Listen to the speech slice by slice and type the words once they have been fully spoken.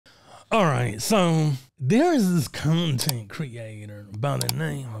Alright, so there's this content creator by the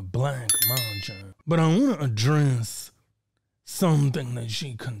name of Black Macho, but I want to address something that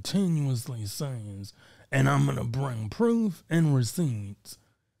she continuously says, and I'm going to bring proof and receipts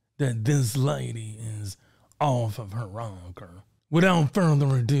that this lady is off of her rocker. Without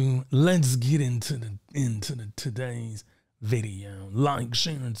further ado, let's get into today's video. Like,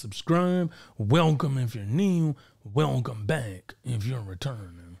 share, and subscribe. Welcome if you're new. Welcome back if you're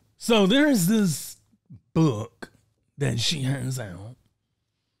returning. So there's this book that she has out,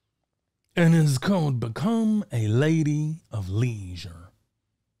 and it's called Become a Lady of Leisure.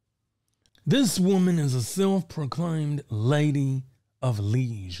 This woman is a self-proclaimed lady of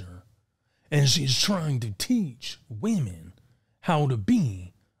leisure, and she's trying to teach women how to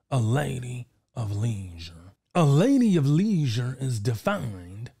be a lady of leisure. A lady of leisure is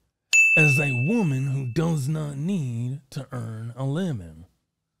defined as a woman who does not need to earn a living.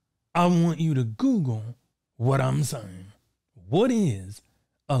 I want you to Google what I'm saying. What is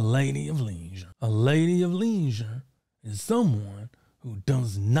a lady of leisure? A lady of leisure is someone who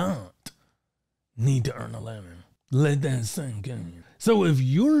does not need to earn a living. Let that sink in. So if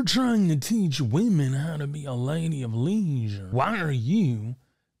you're trying to teach women how to be a lady of leisure, why are you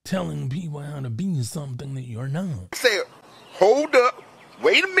telling people how to be something that you're not? Say, hold up,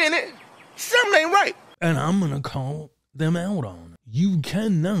 wait a minute, something ain't right. And I'm going to call them out on it. You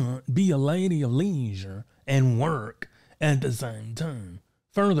cannot be a lady of leisure and work at the same time.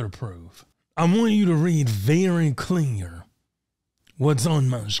 Further proof. I want you to read very clear what's on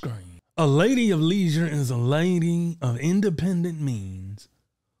my screen. A lady of leisure is a lady of independent means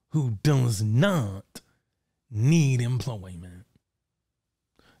who does not need employment.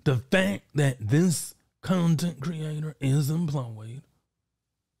 The fact that this content creator is employed,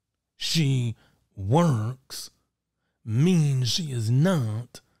 she works, means she is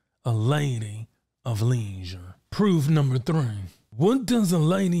not a lady of leisure. Proof number 3. What does a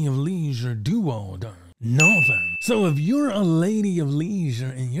lady of leisure do all day? Nothing. So if you're a lady of leisure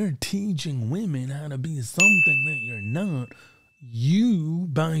and you're teaching women how to be something that you're not, you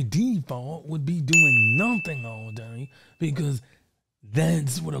by default would be doing nothing all day, because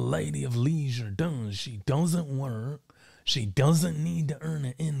that's what a lady of leisure does. She doesn't work. She doesn't need to earn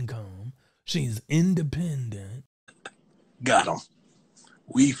an income. She's independent. Got him.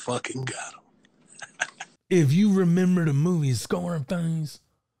 We fucking got him. If you remember the movie Scarface,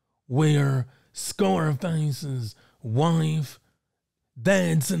 where Scarface's wife,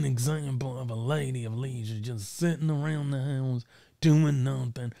 that's an example of a lady of leisure, just sitting around the house, doing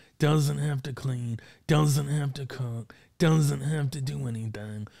nothing, doesn't have to clean, doesn't have to cook, doesn't have to do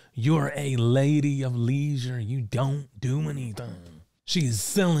anything. You're a lady of leisure. You don't do anything. She's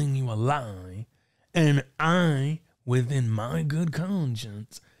selling you a lie, and I, within my good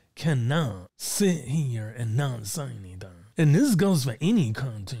conscience, cannot sit here and not say anything. And this goes for any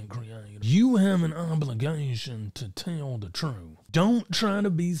content creator. You have an obligation to tell the truth. Don't try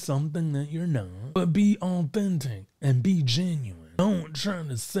to be something that you're not, but be authentic and be genuine. Don't try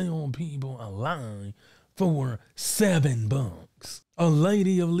to sell people a lie for $7. A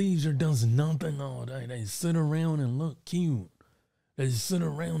lady of leisure does nothing all day. They sit around and look cute. They sit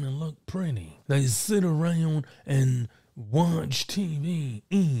around and look pretty. They sit around and watch TV,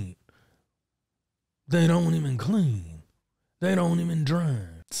 eat. They don't even clean. They don't even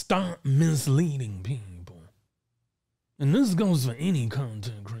drive. Stop misleading people. And this goes for any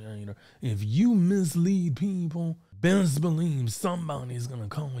content creator. If you mislead people, best believe somebody's going to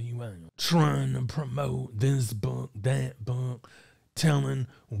call you out. Trying to promote this book, that book, telling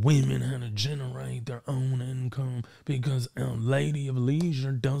women how to generate their own income because a lady of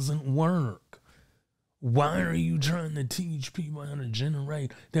leisure doesn't work. Why are you trying to teach people how to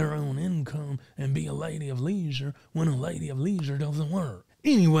generate their own income and be a lady of leisure when a lady of leisure doesn't work?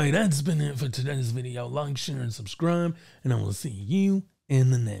 Anyway, that's been it for today's video. Like, share, and subscribe, and I will see you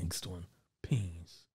in the next one. Peace.